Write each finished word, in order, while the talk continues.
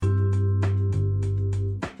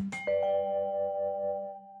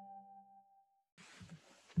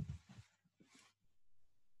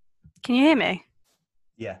Can you hear me?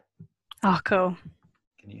 Yeah. Oh, cool.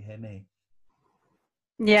 Can you hear me?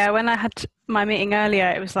 Yeah, when I had my meeting earlier,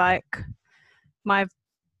 it was like my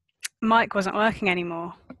mic wasn't working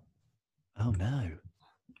anymore. Oh no,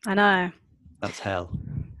 I know. that's hell.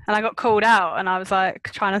 And I got called out and I was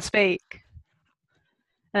like trying to speak.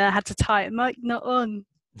 And I had to type, mic not on,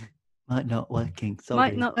 Might not working. mic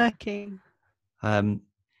Sorry. not working. Um,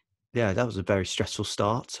 yeah, that was a very stressful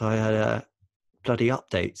start. So I had bloody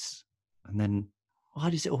updates, and then why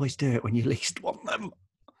does it always do it when you least want them?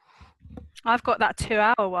 I've got that 2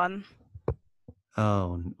 hour one.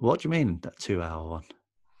 Oh, what do you mean that 2 hour one?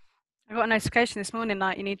 I got a notification this morning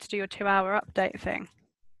like you need to do your 2 hour update thing.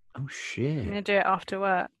 Oh I'm shit! going to do it after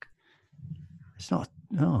work. It's not.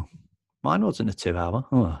 Oh, mine wasn't a 2 hour.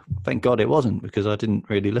 Oh, thank God it wasn't because I didn't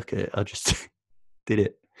really look at it. I just did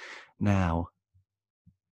it now.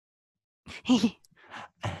 Go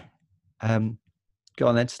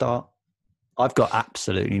on then. Start. I've got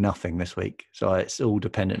absolutely nothing this week, so it's all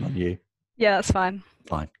dependent on you. Yeah, that's fine.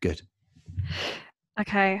 Fine, good.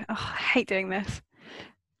 Okay. Oh, I hate doing this.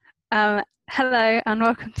 Hello and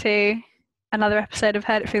welcome to another episode of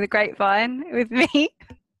Heard It Through the Grapevine with me,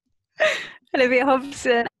 Olivia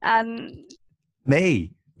Hobson, and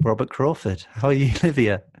Me, Robert Crawford. How are you,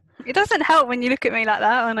 Olivia? it doesn't help when you look at me like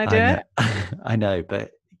that when I do know, it. I know,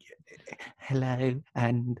 but hello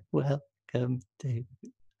and welcome to.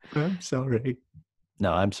 I'm sorry.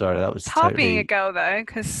 No, I'm sorry. That was It's hard being a totally. girl though,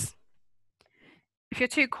 because if you're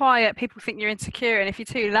too quiet, people think you're insecure, and if you're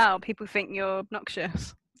too loud, people think you're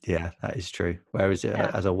obnoxious. Yeah, that is true. Whereas Yeah.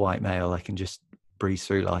 as a white male, I can just breeze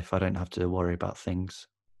through life. I don't have to worry about things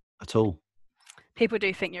at all. People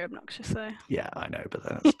do think you're obnoxious though. Yeah, I know, but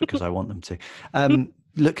that's because I want them to.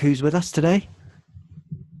 Look who's with us today.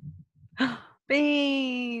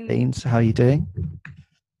 Beans. Beans, how are you doing?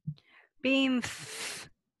 Beans.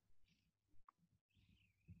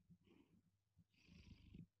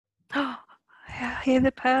 Oh, I hear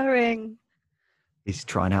the purring. He's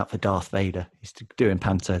trying out for Darth Vader. He's doing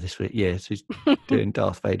Panto this week. Yeah, so he's doing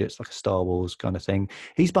Darth Vader. It's like a Star Wars kind of thing.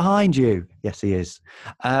 He's behind you. Yes, he is.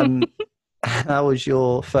 How was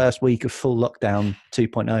your first week of full lockdown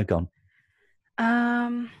 2.0 gone?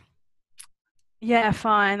 Yeah,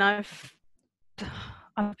 fine. I've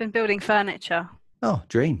been building furniture. Oh,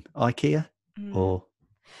 dream. IKEA or?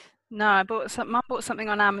 No, I bought Mum bought something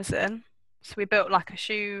on Amazon. So we built like a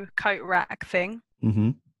shoe coat rack thing.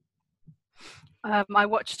 Mm-hmm. I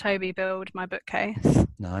watched Toby build my bookcase.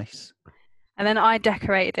 Nice. And then I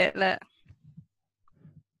decorated it. Look.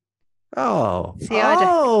 Oh. See,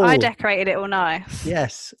 I decorated it all nice.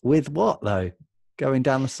 Yes. With what though? Going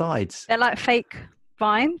down the sides. They're like fake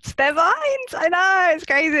vines. They're vines. I know. It's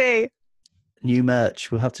crazy. New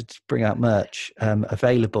merch. We'll have to bring out merch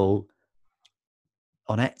available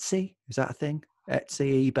on Etsy. Is that a thing?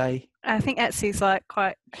 Etsy, eBay? I think Etsy's like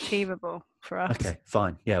quite achievable for us. Okay,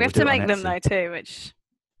 fine. Yeah, we have to make them though too, which.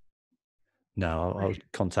 No, I'll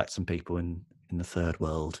contact some people in the third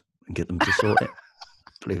world and get them to sort it.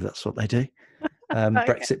 I believe that's what they do. Okay.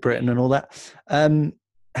 Brexit Britain and all that.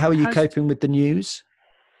 How are you coping with the news?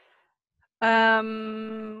 What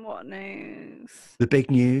news? The big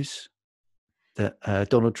news that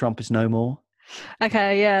Donald Trump is no more.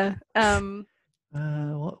 Okay, yeah.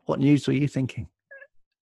 What news were you thinking?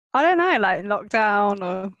 I don't know, like lockdown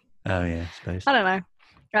or. Oh yeah, I suppose. I don't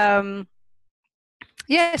know.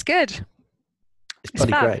 Yeah, it's good. It's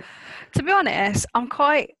bloody great. To be honest, I'm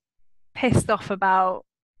quite pissed off about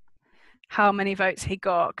how many votes he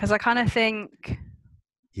got because I kind of think.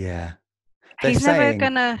 Yeah. He's never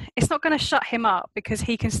gonna. It's not gonna shut him up because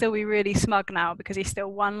he can still be really smug now because he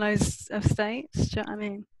still won loads of states. Do you know what I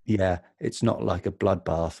mean? Yeah, it's not like a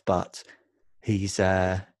bloodbath, but he's.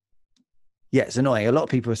 Yeah, it's annoying. A lot of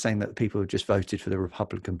people are saying that people have just voted for the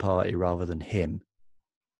Republican Party rather than him,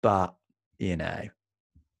 but you know,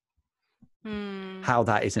 how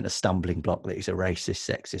that isn't a stumbling block that he's a racist,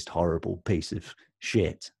 sexist, horrible piece of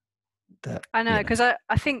shit. That I know because I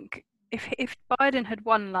think. If Biden had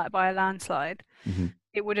won like by a landslide,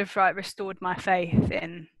 it would have like restored my faith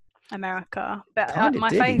in America. But my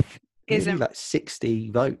faith isn't like 60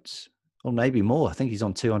 votes or maybe more. I think he's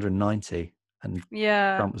on 290 and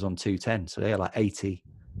Trump was on 210. So they're like 80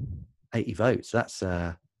 votes. That's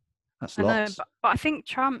lots. Know, but I think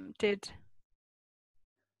Trump did.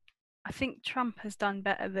 I think Trump has done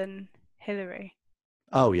better than Hillary.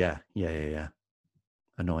 Oh yeah.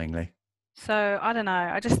 Annoyingly. So I don't know.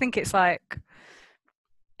 I just think it's like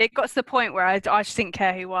it got to the point where I just didn't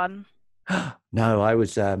care who won. No,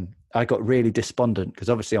 I got really despondent because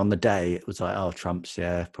obviously on the day it was like, oh, Trump's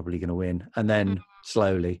probably going to win, and then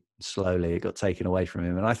slowly slowly it got taken away from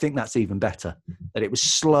him. And I think that's even better, that it was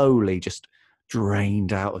slowly just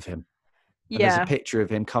drained out of him. And there's a picture of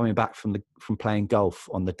him coming back from playing golf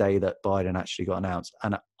on the day that Biden actually got announced.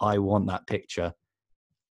 And I want that picture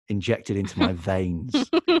injected into my veins.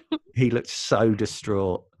 He looked so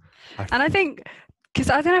distraught. And I think, because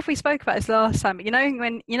I don't know if we spoke about this last time, but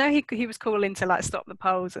when he was calling to like stop the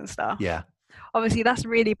polls and stuff. Yeah. Obviously, that's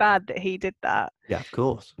really bad that he did that. Yeah, of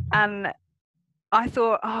course. And I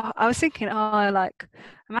thought, I was thinking, like,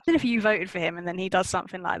 imagine if you voted for him and then he does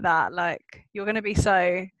something like that. Like, you're going to be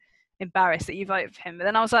so embarrassed that you voted for him. But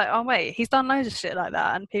then I was like, oh wait, he's done loads of shit like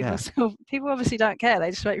that, and people obviously don't care. They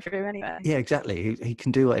just vote for him anyway. Yeah, exactly. He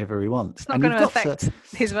can do whatever he wants. It's not going to affect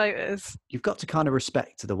his voters. You've got to kind of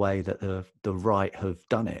respect the way that the right have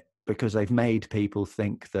done it, because they've made people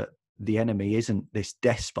think that the enemy isn't this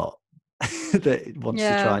despot that wants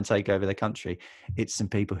to try and take over the country. It's some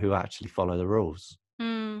people who actually follow the rules.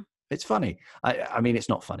 It's funny. I mean, it's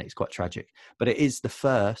not funny. It's quite tragic, but it is the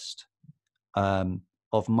first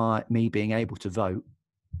of me being able to vote,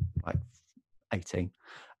 like 18.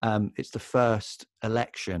 It's the first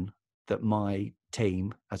election that my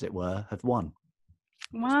team, as it were, have won.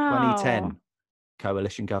 Wow. 2010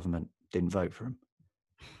 coalition government, didn't vote for him.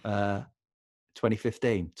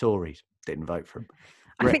 2015 Tories, didn't vote for him.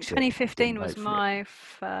 Brexit, I think 2015 was my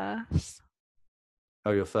first.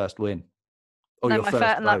 Oh, your first win. Oh, no, your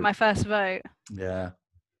first vote. My first vote. Yeah.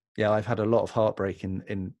 I've had a lot of heartbreak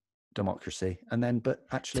in democracy, and then, but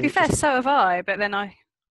actually, to be fair, so have I. But then I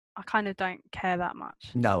kind of don't care that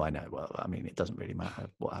much. No, I know. Well, I mean, it doesn't really matter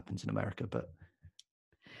what happens in America,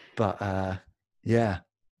 but yeah,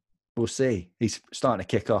 we'll see. He's starting to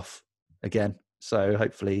kick off again, so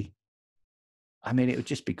hopefully, I mean, it would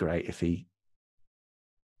just be great if he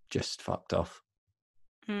just fucked off.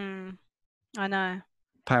 I know.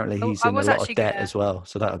 Apparently he's in a lot of debt as well,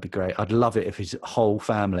 so that would be great. I'd love it if his whole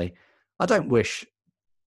family, I don't wish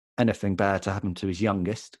anything bad to happen to his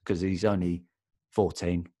youngest, because he's only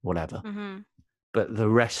 14, whatever. But the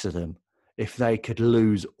rest of them, if they could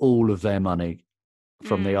lose all of their money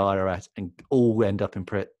from the IRS and all end up in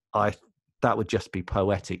prison, that would just be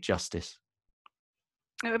poetic justice.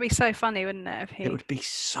 It would be so funny, wouldn't it? It would be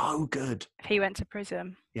so good. If he went to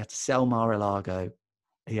prison. He had to sell Mar-a-Lago.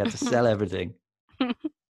 He had to sell everything.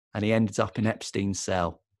 And he ended up in Epstein's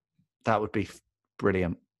cell. That would be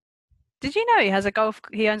brilliant. Did you know he owns a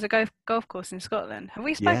golf course in Scotland? Have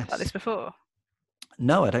we spoken about this before?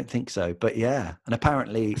 No, I don't think so. But yeah. And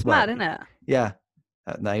apparently... It's mad, isn't it? Yeah.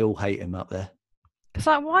 They all hate him up there. It's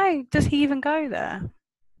like, why does he even go there?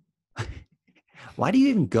 Why do you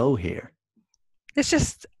even go here? It's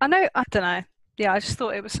just, I don't know. Yeah, I just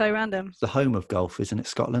thought it was so random. It's the home of golf, isn't it,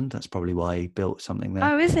 Scotland? That's probably why he built something there.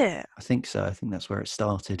 Oh, is it? I think so. I think that's where it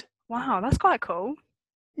started. Wow, that's quite cool.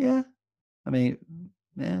 Yeah. I mean,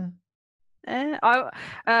 yeah.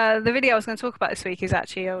 The video I was going to talk about this week is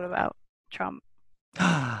actually all about Trump.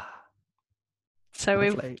 So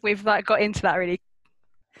we've like got into that really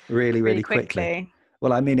quickly.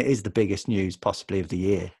 Well, I mean, it is the biggest news possibly of the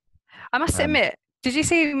year. I must admit, did you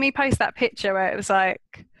see me post that picture where it was like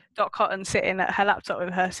Dot Cotton sitting at her laptop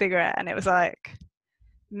with her cigarette, and it was like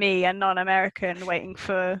me, a non-American, waiting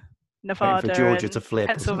for Nevada for Georgia and to flip,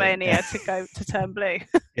 Pennsylvania to turn blue.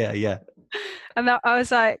 Yeah. And I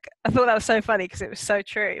was like, I thought that was so funny because it was so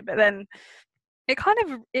true. But then it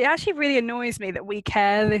actually really annoys me that we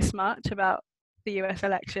care this much about the US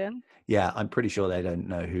election. Yeah, I'm pretty sure they don't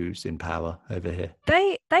know who's in power over here.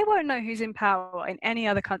 They won't know who's in power in any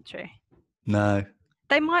other country. No.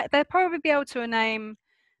 They'll probably be able to name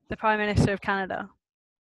the Prime Minister of Canada.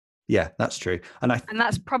 Yeah, that's true. And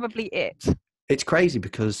that's probably it. It's crazy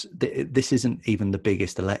because this isn't even the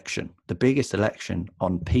biggest election. The biggest election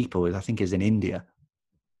on people, I think, is in India.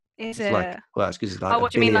 Is it? It's because it's like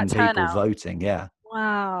a billion people voting. Yeah.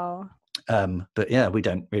 Wow. But yeah, we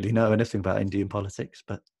don't really know anything about Indian politics,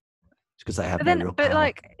 but it's because they have no real power. But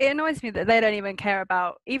like, it annoys me that they don't even care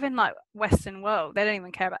about even like Western world. They don't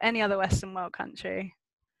even care about any other Western world country.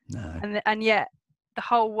 No. And yet the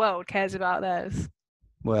whole world cares about theirs.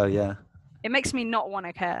 Well, yeah. It makes me not want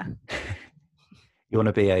to care. You want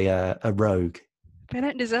to be a rogue. They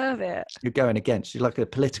don't deserve it. You're like a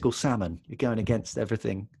political salmon. You're going against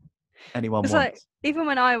everything anyone wants. Like, even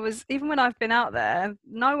when I've been out there,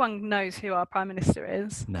 no one knows who our Prime Minister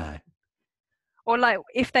is. No. Or like,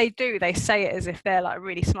 if they do, they say it as if they're like a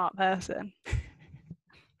really smart person.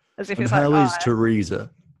 As if it's how is Theresa?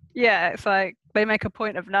 Yeah, it's like they make a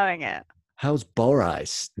point of knowing it. How's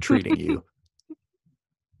Boris treating you?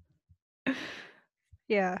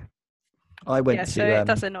 Yeah. I went to. So it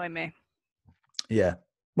does annoy me. Yeah,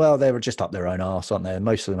 Well, they were just up their own arse, aren't they?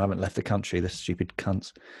 Most of them haven't left the country, the stupid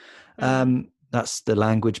cunts. That's the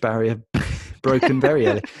language barrier broken very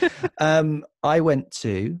early. I went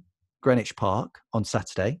to Greenwich Park on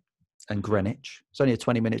Saturday, and Greenwich. It's only a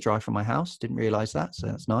 20-minute drive from my house. Didn't realise that, so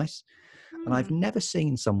that's nice. And I've never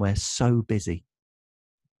seen somewhere so busy.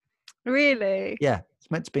 Really? Yeah, it's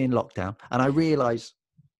meant to be in lockdown. And I realise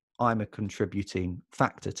I'm a contributing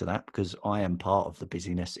factor to that because I am part of the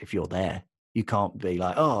busyness if you're there. You can't be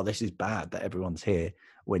like, oh, this is bad that everyone's here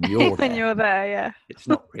when you're there. When you're there, yeah.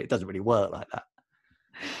 It doesn't really work like that.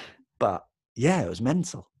 But yeah, it was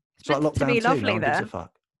mental. It's like lockdown to be too. lovely No one gives there. a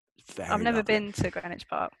fuck. It's very I've never lovely. been to Greenwich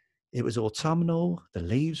Park. It was autumnal. The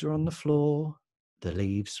leaves were on the floor. The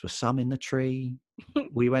leaves were some in the tree.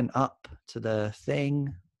 We went up to the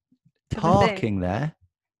thing. Parking there.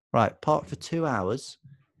 Right, park for 2 hours.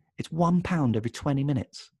 It's £1 every 20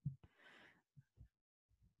 minutes.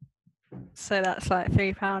 So that's like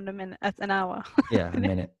 £3 a minute, an hour. Yeah, a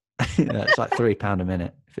minute. It's like £3 a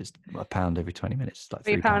minute. If it's £1 every 20 minutes, it's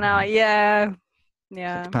like £3 an hour. Yeah.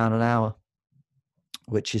 £6 an hour,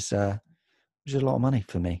 which is a lot of money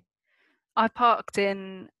for me. I parked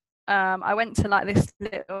in. I went to like this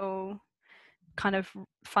little kind of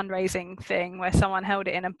fundraising thing where someone held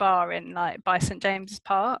it in a bar in like by St James's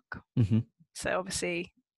Park. Mm-hmm. So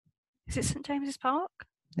obviously, is it St James's Park?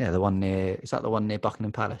 Yeah, the one near. Is that the one near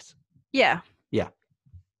Buckingham Palace? Yeah. Yeah.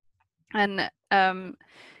 And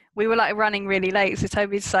we were like running really late, so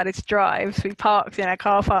Toby decided to drive. So we parked in a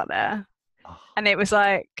car park there, and it was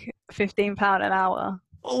like £15 an hour.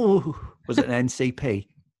 Oh, was it an NCP?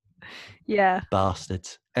 Yeah.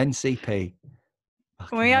 Bastards. NCP.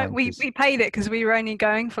 We paid it because we were only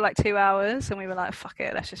going for like 2 hours, and we were like, fuck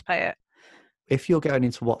it, let's just pay it. If you're going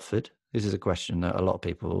into Watford, this is a question that a lot of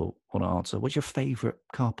people want to answer. What's your favourite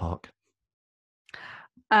car park?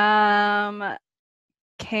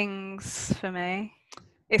 King's for me.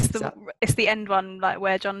 It's the end one, like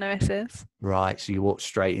where John Lewis is. Right, so you walk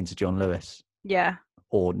straight into John Lewis. Yeah.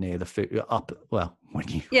 Or near the food up. Well, when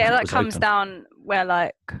you that comes down where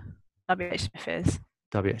like WH Smith is.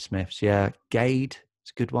 WH Smith's, yeah. Gade,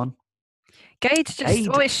 it's a good one. Gade's just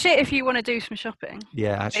it's shit if you want to do some shopping.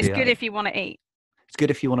 Yeah, actually, it's good if you want to eat. It's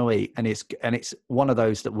good if you want to eat, and it's one of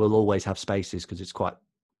those that will always have spaces because it's quite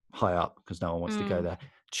high up because no one wants to go there.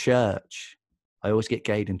 Church, I always get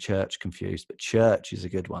Gade and Church confused, but Church is a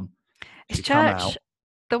good one. Is Church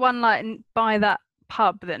the one like by that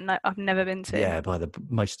pub that I've never been to? Yeah, by the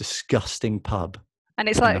most disgusting pub. And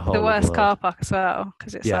it's like the worst car park as well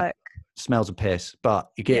because it's like smells of piss,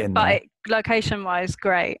 but you get in there. But location-wise,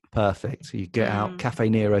 great. Perfect. So you get out. Cafe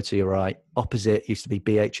Nero to your right. Opposite used to be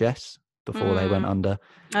BHS before they went under.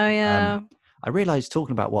 Oh yeah. I realised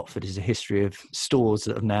talking about Watford is a history of stores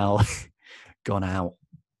that have now gone out.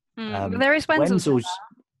 There is Wenzel's.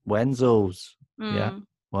 Wenzel's. Yeah.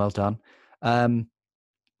 Well done. Yeah.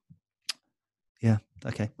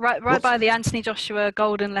 Okay. Right by the Anthony Joshua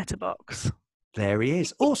golden letterbox. There he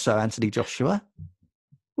is. Also, Anthony Joshua,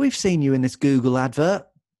 we've seen you in this Google advert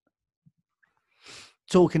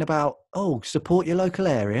talking about, support your local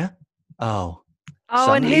area. And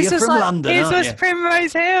his was from London, his was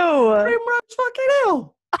Primrose Hill. Primrose fucking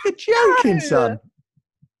Hill. You're joking, son.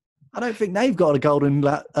 I don't think they've got a golden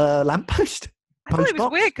lamppost. I thought it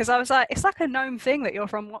was weird because I was like, it's like a known thing that you're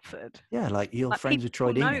from Watford. Yeah, like you're friends with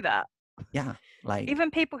Troy Deeney. People know that. Yeah, like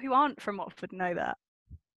even people who aren't from Watford know that.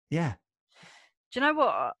 Yeah. Do you know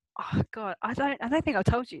what? Oh God, I don't think I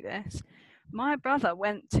told you this. My brother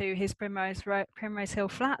went to his Primrose Hill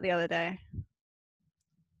flat the other day.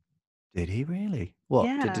 Did he really? What?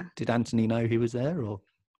 Yeah. Did Anthony know he was there, or?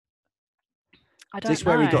 I don't know. Is this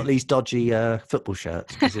where he got these dodgy football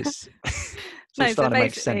shirts? Because it's starting to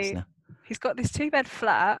make sense now. He's got this 2-bed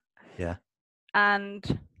flat. Yeah.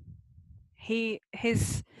 And he's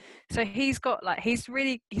got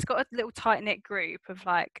a little tight-knit group of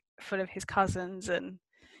like full of his cousins and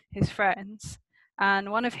his friends,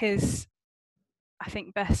 and one of his, I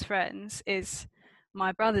think, best friends is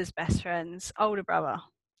my brother's best friend's older brother.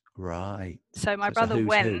 Right. So my brother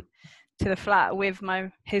went to the flat with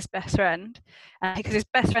his best friend, because his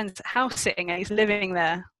best friend's house sitting and he's living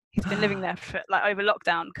there. He's been living there for like over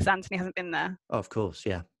lockdown because Anthony hasn't been there. Oh, of course,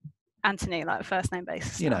 yeah. Anthony, like first name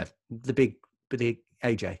basis. You know, the big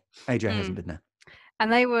AJ. AJ hasn't been there.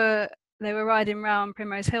 And they were riding around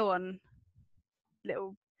Primrose Hill on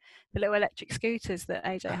the little electric scooters that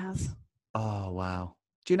AJ has. Oh wow!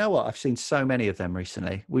 Do you know what? I've seen so many of them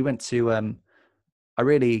recently. We went to. I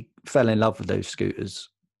really fell in love with those scooters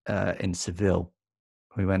in Seville.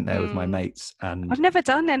 We went there with my mates, and I've never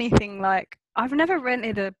done anything like. I've never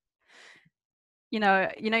rented you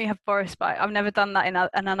have Boris bike. I've never done that in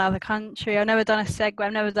another country. I've never done a Segway.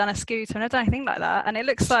 I've never done a scooter. I've never done anything like that, and it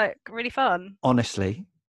looks like really fun. Honestly,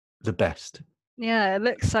 the best. Yeah, it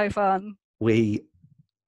looks so fun.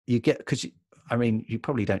 You get, because I mean, you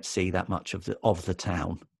probably don't see that much of the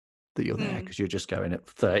town that you're there, because you're just going at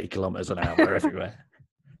 30 kilometers an hour everywhere.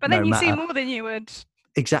 But then you see more than you would.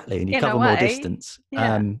 Exactly, and you cover more distance.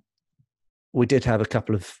 Yeah. We did have a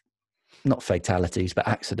couple of, not fatalities, but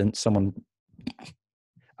accidents. Someone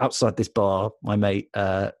outside this bar, my mate,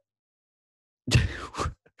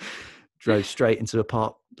 drove straight into a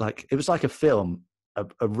park. Like, it was like a film,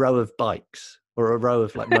 a row of bikes or a row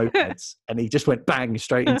of like mopeds, and he just went bang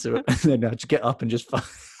straight into it, and then I had to get up and just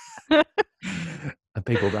and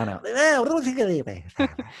people ran out. See,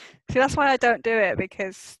 that's why I don't do it,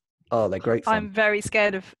 because they're great fun. I'm very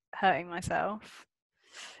scared of hurting myself.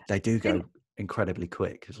 They do go incredibly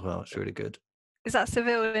quick as well. It's really good. Is that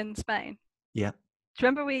Seville in Spain? Yeah. Do you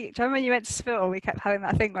remember when you went to Seville, we kept having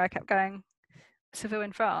that thing where I kept going, Seville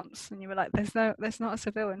in France, and you were like, there's not a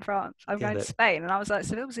Seville in France. I'm going to Spain, and I was like,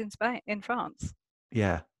 Seville's in France.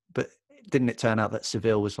 Yeah, but didn't it turn out that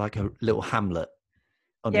Seville was like a little hamlet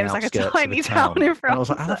on the outskirts like a tiny town in France? And I was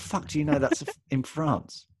like, how the fuck do you know that's in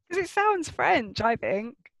France? Because it sounds French, I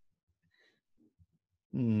think.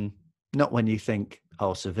 Not when you think,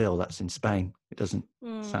 oh, Seville, that's in Spain. It doesn't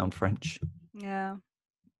sound French. Yeah,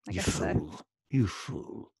 I guess so. You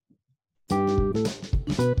fool.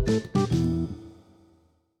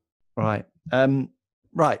 Right.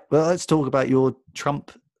 Right. Well, let's talk about your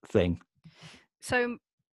Trump thing. So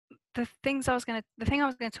the thing I was going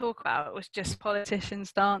to talk about was just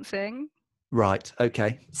politicians dancing. Right.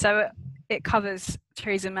 Okay. So it covers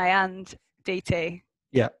Theresa May and DT.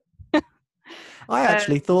 Yeah. I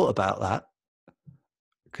actually thought about that,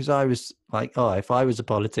 because I was like, oh, if I was a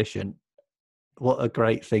politician, what a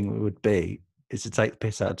great thing it would be is to take the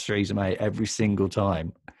piss out of Theresa May every single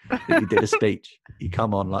time that you did a speech. You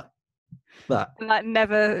come on like that. And like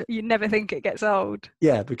you never think it gets old.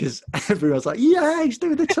 Yeah, because everyone's like, yeah, he's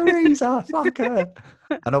doing the Theresa, fuck her.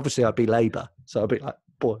 And obviously I'd be Labour, so I'd be like,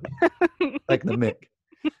 boy, taking the mick.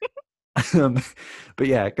 But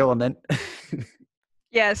yeah, go on then.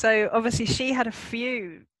 Yeah, so obviously she had a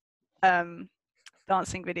few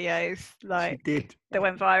dancing videos that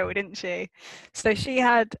went viral, didn't she? So she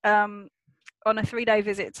had on a 3-day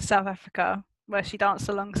visit to South Africa, where she danced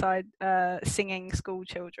alongside singing school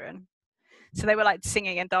children. So they were like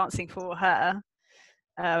singing and dancing for her,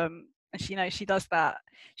 and she does that.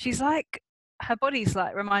 She's like, her body's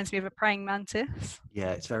like, reminds me of a praying mantis.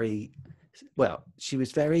 Yeah, it's very, well, she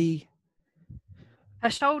was very, her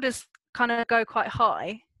shoulders kind of go quite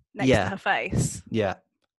high next to her face. Yeah.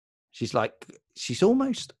 She's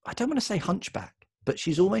almost, I don't want to say hunchback, but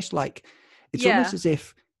she's almost like, it's almost as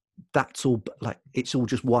if that's all, like, it's all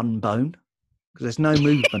just one bone, because there's no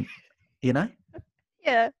movement,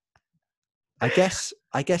 Yeah. I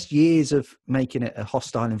guess years of making it a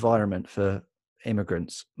hostile environment for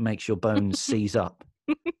immigrants makes your bones seize up.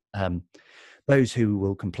 Those who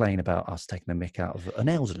will complain about us taking a mick out of an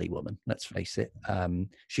elderly woman, let's face it,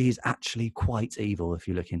 she is actually quite evil if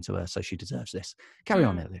you look into her, so she deserves this. Carry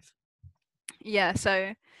on, Liv. Yeah,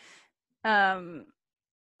 so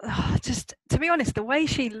just to be honest, the way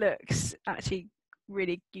she looks actually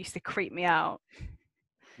really used to creep me out.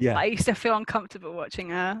 Yeah. I used to feel uncomfortable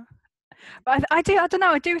watching her. But I don't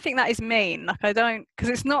know, I do think that is mean. Like, I don't, because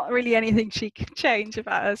it's not really anything she can change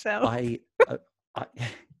about herself.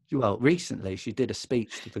 Well, recently she did a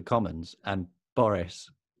speech to the Commons, and Boris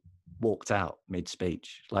walked out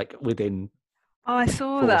mid-speech, like within I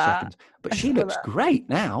saw 4 that. seconds. But she looks great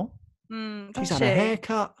now. She's had a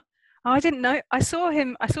haircut. Oh, I didn't know. I saw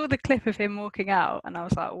the clip of him walking out, and I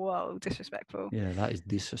was like, whoa, disrespectful. Yeah, that is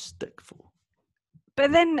disrespectful.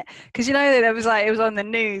 But then, because there was like, it was on the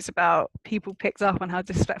news about people picked up on how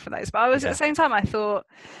disrespectful that is. But I was at the same time, I thought,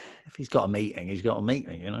 if he's got a meeting, he's got a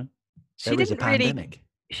meeting. There is a pandemic.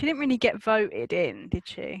 She didn't really get voted in, did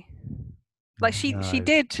she? Like she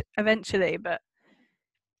did eventually, but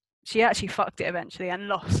she actually fucked it eventually and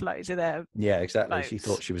lost loads of their votes. She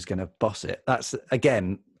thought she was going to boss it. That's,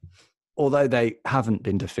 again, although they haven't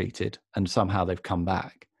been defeated and somehow they've come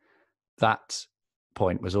back, that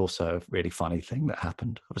point was also a really funny thing that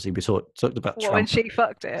happened. Obviously, we talked about Trump when she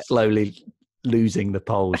fucked it, slowly losing the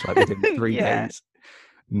polls like within 3 days.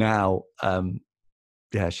 Now,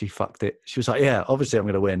 she fucked it. She was like, yeah, obviously I'm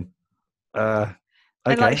going to win. Okay,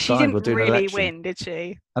 and like, she didn't we'll do really win, did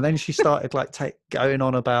she? And then she started like going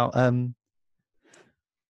on about,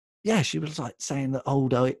 she was like saying that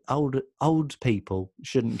old people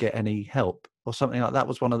shouldn't get any help. or something like that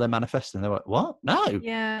was one of their manifesto. And they were like, what? No.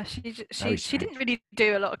 Yeah, Very she strange. didn't really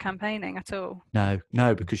do a lot of campaigning at all. No,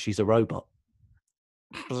 because she's a robot.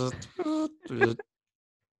 But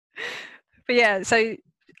yeah, so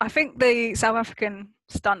I think the South African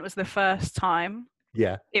stunt was the first time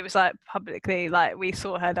Yeah. it was like publicly, like we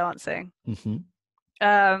saw her dancing. Mm-hmm.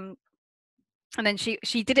 And then she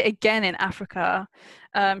did it again in Africa.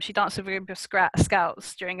 She danced with a group of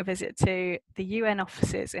scouts during a visit to the UN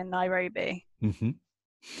offices in Nairobi. Mm-hmm.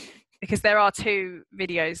 Because there are two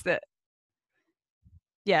videos that,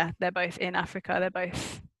 yeah, they're both in Africa. They're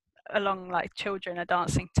both along, like children are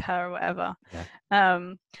dancing to her or whatever. Yeah.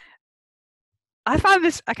 I found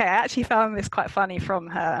this, okay, I actually found this quite funny from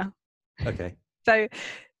her. Okay. So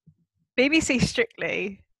BBC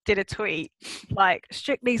Strictly did a tweet like,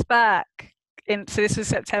 Strictly's back. So this was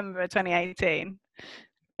September 2018.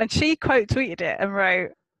 And she quote tweeted it and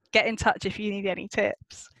wrote, "Get in touch if you need any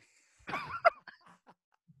tips."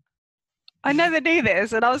 I never knew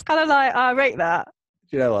this, and I was kind of like, I rate that.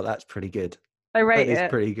 Do you know what? That's pretty good. I rate That is it.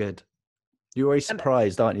 pretty good. You're always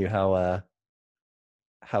surprised, aren't you, how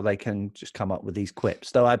they can just come up with these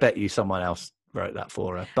quips? Though I bet you someone else wrote that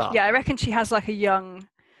for her. But yeah, I reckon she has like a young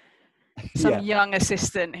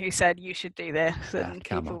assistant who said you should do this, and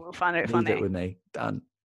people will find it funny. Leave it with me. Done.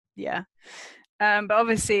 Yeah. But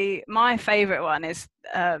obviously, my favourite one is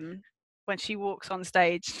when she walks on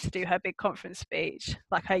stage to do her big conference speech,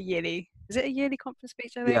 like her yearly. Is it a yearly conference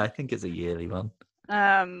speech? I think. Yeah, I think it's a yearly one.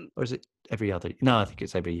 Or is it every other? No, I think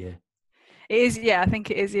it's every year. It is. Yeah, I think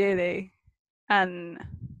it is yearly, and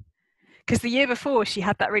because the year before she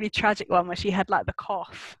had that really tragic one where she had like the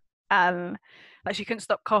cough and like she couldn't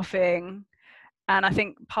stop coughing, and I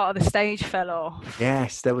think part of the stage fell off.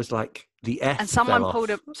 Yes, there was like the F. And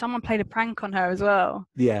someone played a prank on her as well.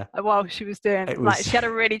 Yeah. While she was doing like she had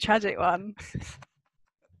a really tragic one.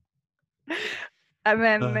 And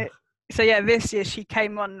then so yeah, this year she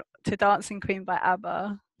came on to Dancing Queen by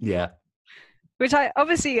ABBA. Yeah. Which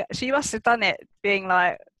she must have done it being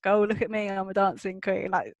like, go look at me, I'm a dancing queen.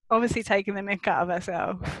 Like obviously taking the mick out of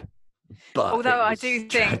herself. But although I do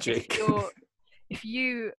think tragic. if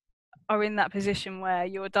you are in that position where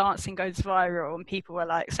your dancing goes viral and people are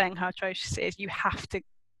like saying how atrocious it is, you have to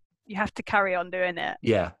carry on doing it.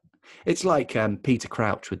 Yeah. It's like Peter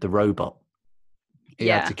Crouch with the robot. He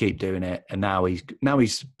had to keep doing it, and now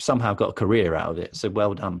he's somehow got a career out of it. So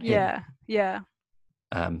well done him. Yeah.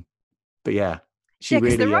 But yeah,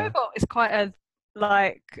 because the robot is quite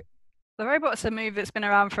the robot's a move that's been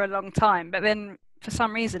around for a long time, but then for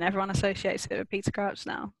some reason everyone associates it with Peter Crouch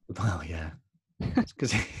now. Well, yeah,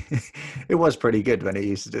 because it was pretty good when he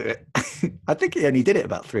used to do it. I think he only did it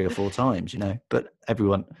about 3 or 4 times, but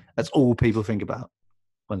that's all people think about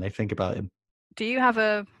when they think about him. Do you have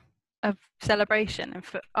a celebration?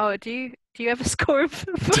 Do you ever score in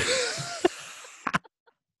football?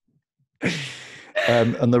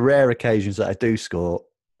 On the rare occasions that I do score,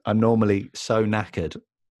 I'm normally so knackered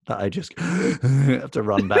that I just have to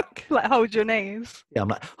run back. Like hold your knees. Yeah, I'm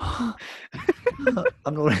like,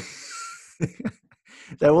 I'm not.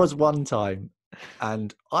 There was one time,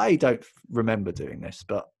 and I don't remember doing this,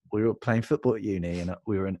 but we were playing football at uni, and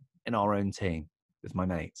we were in our own team with my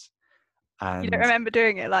mates. And you don't remember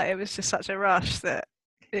doing it? Like it was just such a rush that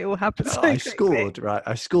it all happened so I quickly. scored, right?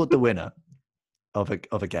 I scored the winner of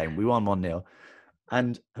a game. We won 1-0.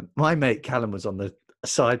 And my mate Callum was on the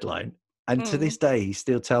sideline. And to this day, he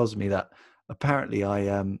still tells me that apparently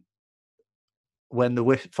when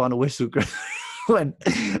the final whistle went,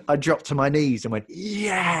 I dropped to my knees and went,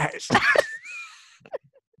 yes!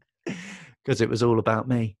 Because it was all about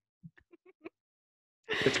me.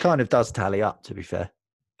 Which kind of does tally up, to be fair.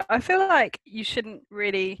 I feel like you shouldn't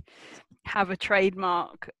really have a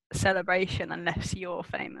trademark celebration unless you're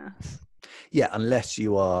famous. Yeah, unless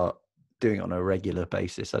you are doing it on a regular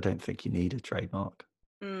basis. I don't think you need a trademark.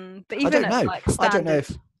 But even at like I don't know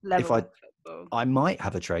if I might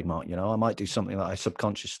have a trademark. I might do something that I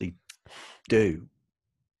subconsciously do.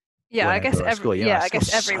 Yeah, I guess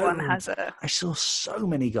everyone has a. I saw so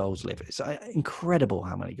many goals, Liv. It's incredible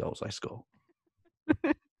how many goals I score.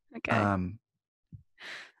 Okay.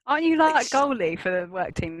 Aren't you like goalie for the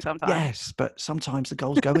work team sometimes? Yes, but sometimes the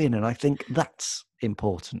goals go in, and I think that's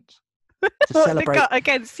important. To what, celebrate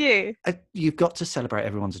against you. You've got to celebrate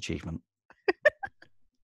everyone's achievement.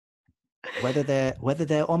 Whether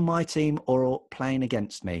they're on my team or playing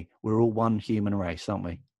against me, we're all one human race, aren't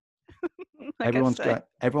we?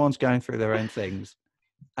 Everyone's going through their own things,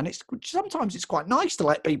 and sometimes it's quite nice to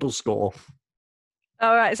let people score.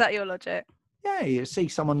 All right, is that your logic? Yeah, you see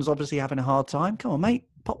someone's obviously having a hard time. Come on, mate,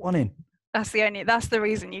 pop one in. That's the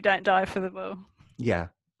reason you don't die for the ball. Yeah,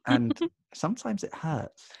 and sometimes it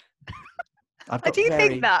hurts. I've I got do very...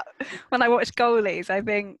 think that when I watch goalies, I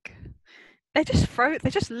think they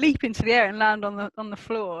just leap into the air and land on the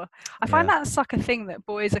floor. I find Yeah. that's like a thing that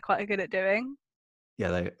boys are quite good at doing.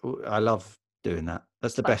 Yeah, I love doing that.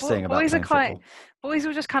 That's the Like best thing about playing football. boys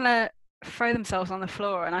will just kind of throw themselves on the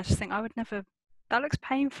floor, and I just think I would never. That looks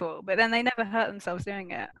painful, but then they never hurt themselves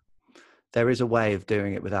doing it. There is a way of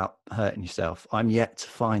doing it without hurting yourself. I'm yet to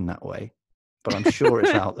find that way, but I'm sure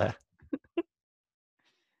it's out there.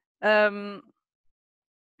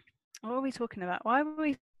 What are we talking about? Why were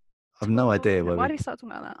we? I've no idea Why did we start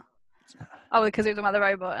talking about that? Oh, because we were talking about the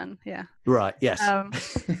robot, and yeah. Right. Yes.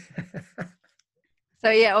 So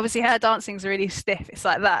yeah, obviously her dancing's really stiff. It's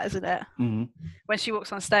like that, isn't it? Mm-hmm. When she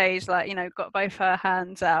walks on stage, like, you know, got both her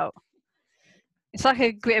hands out. It's like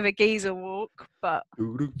a bit of a geezer walk, but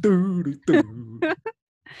the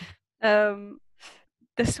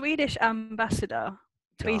Swedish ambassador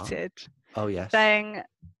tweeted oh yes, saying,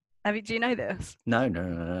 do you know this?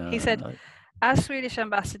 No. He said, as Swedish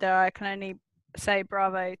ambassador, I can only say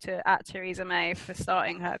bravo to Theresa May for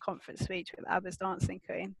starting her conference speech with ABBA's Dancing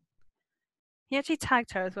Queen. He actually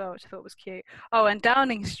tagged her as well, which I thought was cute. Oh, and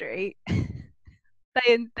Downing Street,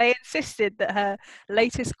 they insisted that her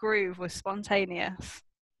latest groove was spontaneous.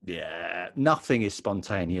 Yeah, nothing is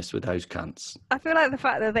spontaneous with those cunts. I feel like the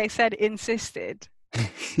fact that they said insisted.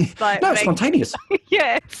 Like, no, spontaneous.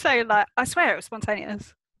 Yeah, so like, I swear it was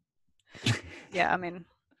spontaneous. Yeah, I mean.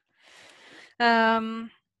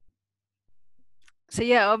 So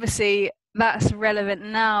yeah, obviously that's relevant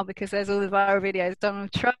now because there's all the viral videos of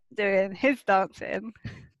Donald Trump doing his dancing.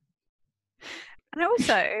 And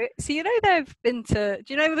also, so you know they've been to,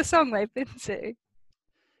 do you know the song they've been to?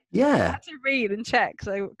 Yeah. I had to read and check because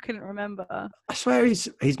I couldn't remember. I swear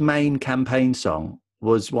his main campaign song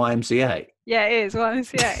was YMCA. Yeah, it is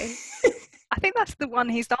YMCA. I think that's the one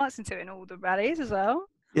he's dancing to in all the rallies as well.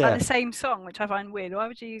 Yeah. Like the same song, which I find weird. Why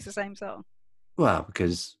would you use the same song? Well,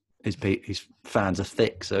 because his fans are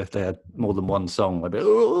thick, so if they had more than one song, they'd be,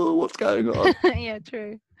 oh, what's going on? Yeah,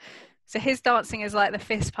 true. So his dancing is like the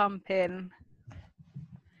fist pumping.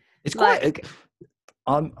 It's quite...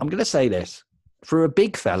 I'm going to say this. For a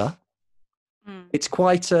big fella, it's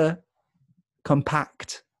quite a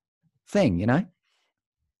compact thing, you know?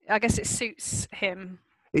 I guess it suits him.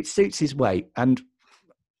 It suits his weight. And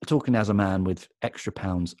talking as a man with extra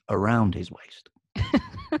pounds around his waist,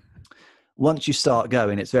 once you start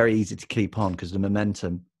going, it's very easy to keep on because the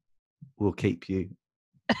momentum will keep you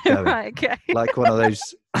going. Right, okay. Like one of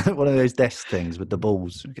those desk things with the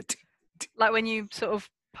balls. Like when you sort of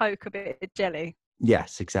poke a bit of jelly.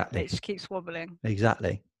 Yes, exactly. It just keeps wobbling.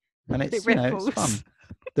 Exactly. And it's, it ripples. It's fun.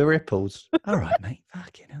 The ripples. All right, mate.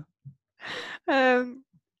 Fucking hell.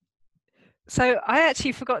 So I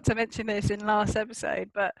actually forgot to mention this in last episode,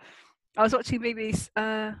 but I was watching maybe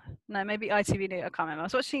ITV News. I can't remember. I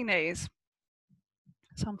was watching news,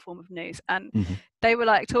 some form of news, and they were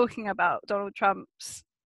like talking about Donald Trump's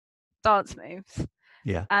dance moves.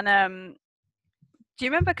 Yeah. And do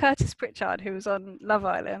you remember Curtis Pritchard, who was on Love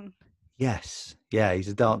Island? Yes. Yeah, he's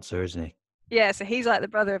a dancer, isn't he? Yeah, so he's like the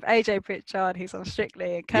brother of AJ Pritchard, who's on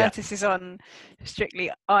Strictly, and Curtis is on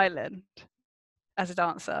Strictly Ireland as a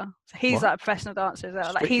dancer. So he's like a professional dancer as well.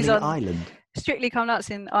 Strictly like he's on Ireland. Strictly Come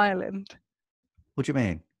Dancing Ireland. What do you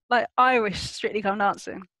mean? Like Irish Strictly Come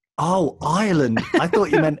Dancing. Oh, Ireland. I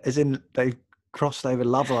thought you meant as in they crossed over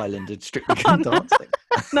Love Island and Strictly Come Dancing.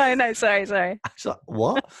 No, sorry. I was like,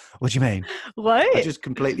 what? What do you mean? What? I just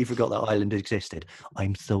completely forgot that Ireland existed.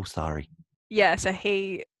 I'm so sorry. Yeah, so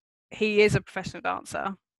he is a professional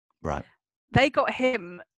dancer. Right. They got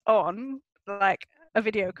him on like a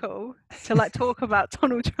video call to like talk about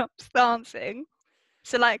Donald Trump's dancing.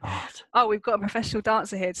 So like, we've got a professional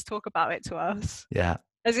dancer here to talk about it to us. Yeah.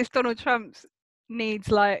 As if Donald Trump's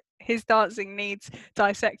his dancing needs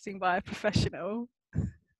dissecting by a professional.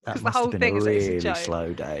 That must have been a really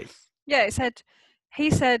slow day. Yeah, he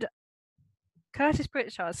said, Curtis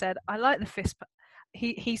Pritchard said, I like the fist.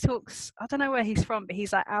 He talks, I don't know where he's from, but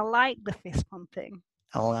he's like, I like the fist pumping.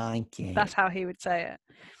 I like it. That's how he would say it.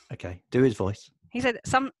 Okay, do his voice. He said,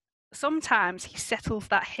 sometimes he settles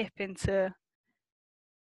that hip into,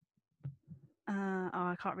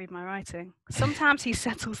 I can't read my writing. Sometimes he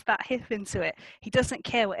settles that hip into it. He doesn't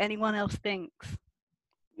care what anyone else thinks.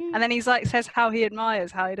 And then he's like, says how he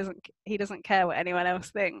admires how he doesn't care what anyone else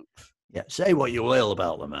thinks. Yeah, say what you will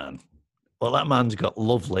about the man. Well, that man's got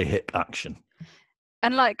lovely hip action.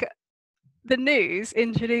 And like the news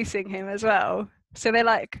introducing him as well. So they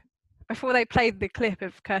like, before they played the clip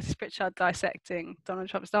of Curtis Pritchard dissecting Donald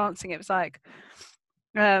Trump's dancing, it was like,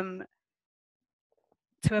 to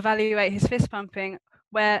evaluate his fist pumping,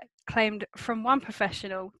 wear claimed from one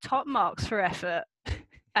professional top marks for effort,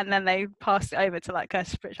 and then they passed it over to like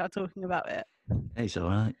Curtis Pritchard talking about it. He's all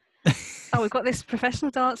right. Oh, we've got this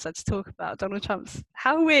professional dancer to talk about Donald Trump's.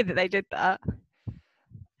 How weird that they did that.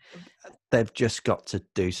 They've just got to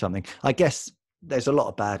do something. I guess there's a lot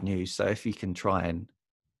of bad news, so if you can try and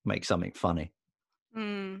make something funny,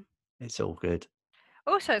 it's all good.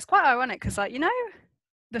 Also, it's quite ironic because, like, you know,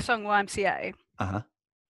 the song YMCA.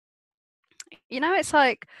 You know, it's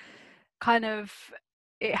like kind of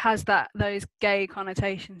it has those gay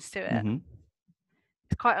connotations to it. Mm-hmm.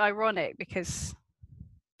 It's quite ironic because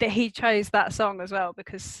that he chose that song as well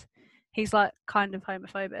because he's like kind of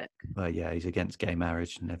homophobic. Well, yeah, he's against gay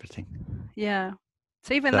marriage and everything. Yeah.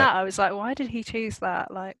 So even that, I was like, why did he choose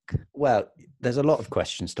that? Like, well, there's a lot of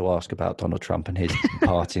questions to ask about Donald Trump and his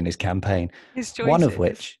party and his campaign. His choices. One of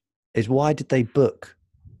which is, why did they book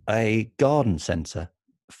a garden centre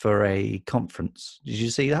for a conference? Did you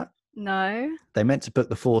see that? No. They meant to book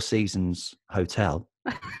the Four Seasons Hotel,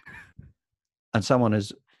 and someone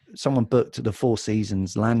booked the Four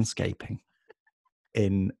Seasons landscaping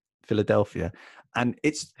in Philadelphia, and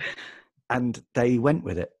they went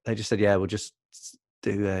with it. They just said, yeah, we'll just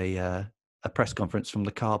do a press conference from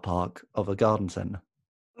the car park of a garden centre.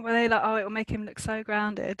 Were they like, oh, it will make him look so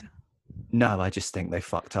grounded? No, I just think they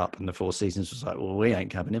fucked up, and the Four Seasons was like, well, we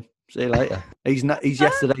ain't having him. See you later. He's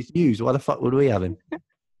yesterday's news. Why the fuck would we have him?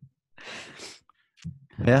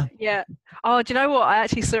 Yeah. Yeah. Oh, do you know what? I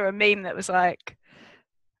actually saw a meme that was like,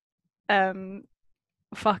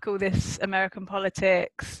 fuck all this American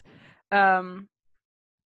politics,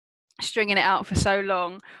 stringing it out for so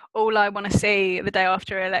long. All I want to see the day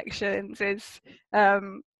after elections is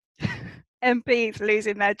MPs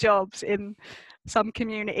losing their jobs in some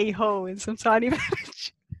community hall in some tiny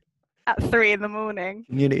village at 3 a.m.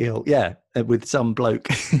 Community hall, yeah, with some bloke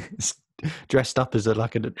dressed up as a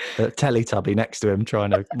Teletubby next to him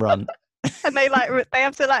trying to run. And they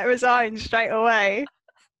have to like resign straight away.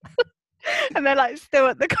 And they're like still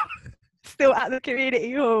at the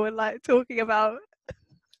community hall and like talking about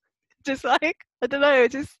just like, I don't know, I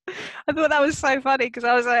thought that was so funny because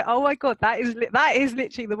I was like, oh my god, that is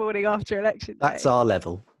literally the morning after election day. That's our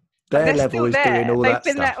level. Their level is doing all that stuff.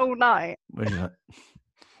 They've been there all night.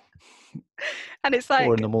 And it's like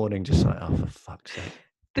 4 a.m, just like, oh, for fuck's sake.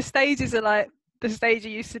 The stages are like the stage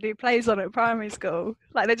you used to do plays on at primary school.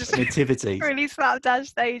 Like they're just nativity, really slapdash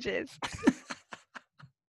stages.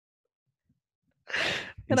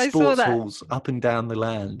 And I saw that halls up and down the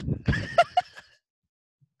land. I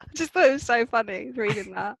just thought it was so funny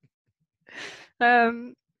reading that.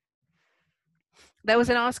 There was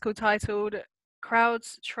an article titled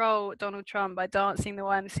 "Crowds Troll Donald Trump by Dancing the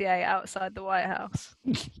YMCA Outside the White House."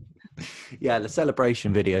 Yeah, the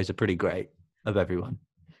celebration videos are pretty great of everyone.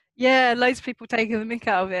 Yeah, loads of people taking the mick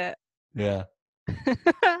out of it. Yeah.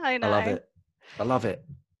 I know. I love it.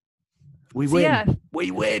 We win. Yeah.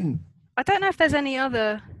 We win. I don't know if there's any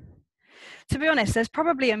other... To be honest, there's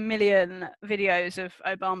probably a million videos of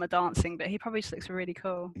Obama dancing, but he probably just looks really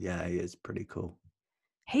cool. Yeah, he is pretty cool.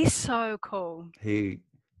 He's so cool. A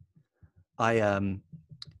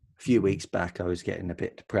few weeks back, I was getting a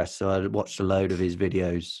bit depressed, so I watched a load of his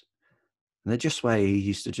videos. And they're just way he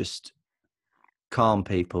used to just calm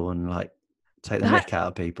people and like take the mick out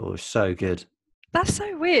of people. It was so good. That's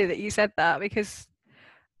so weird that you said that, because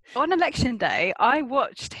on election day, I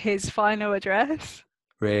watched his final address.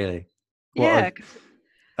 Really? Yeah.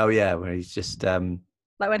 Oh yeah, where he's just like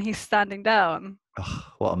when he's standing down.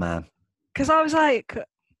 Oh, what a man! Because I was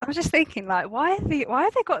just thinking, like, why have they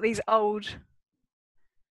got these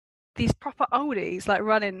proper oldies like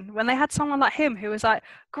running when they had someone like him who was like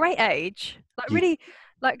great age,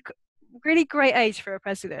 like really great age for a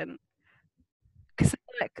president, because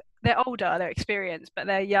they're older, they're experienced, but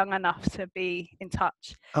they're young enough to be in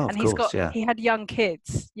touch. Oh, and he had young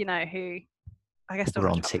kids, you know, who I guess were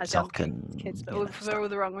on TikTok and kids, but for all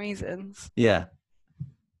the wrong reasons. Yeah.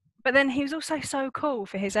 But then he was also so cool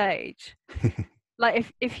for his age. Like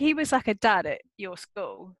if he was like a dad at your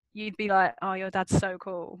school, you'd be like, oh, your dad's so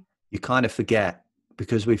cool. You kind of forget,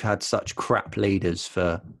 because we've had such crap leaders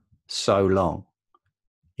for so long,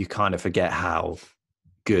 you kind of forget how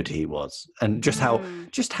good he was, and just how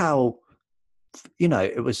you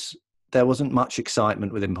know, there wasn't much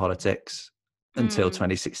excitement within politics until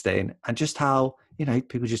 2016, and just how, you know,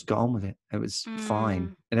 people just got on with it. It was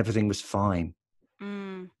fine, and everything was fine.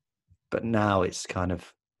 But now it's kind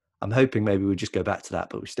of, I'm hoping maybe we just go back to that,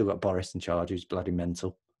 but we've still got Boris in charge, who's bloody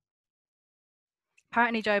mental.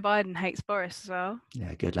 Apparently Joe Biden hates Boris as well.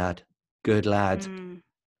 Yeah, good lad. Good lad.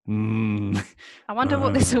 I wonder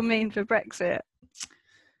what this will mean for Brexit.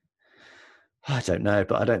 I don't know,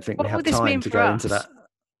 but I don't think we What have would this time mean to for go into us? that.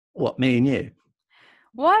 What, me and you?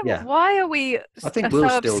 Why Yeah. why are we I think we'll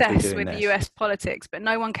so still be obsessed doing with this. US politics, but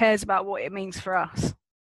no one cares about what it means for us?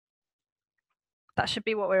 That should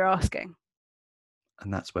be what we're asking.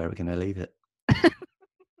 And that's where we're going to leave it.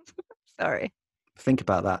 Sorry. Think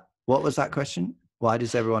about that. What was that question? Why do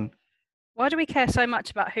we care so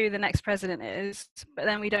much about who the next president is, but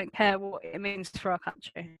then we don't care what it means for our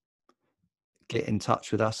country? get in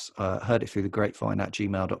touch with us? Heard it through the grapevine at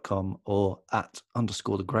gmail.com or at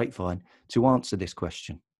 _the grapevine to answer this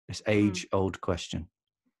question, this age-old question.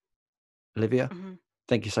 Olivia,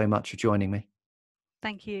 thank you so much for joining me.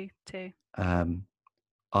 Thank you too.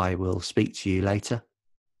 I will speak to you later.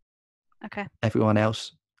 Okay. Everyone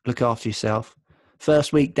else, look after yourself.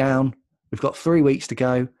 First week down. We've got 3 weeks to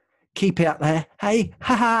go. Keep it up there. Hey,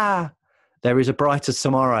 ha! There is a brighter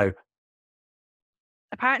tomorrow.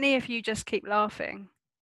 Apparently, if you just keep laughing,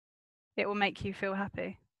 it will make you feel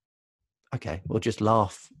happy. Okay, we'll just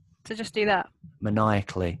laugh. So just do that.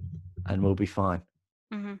 Maniacally, and we'll be fine.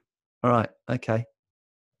 All right, okay.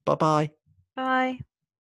 Bye-bye. Bye.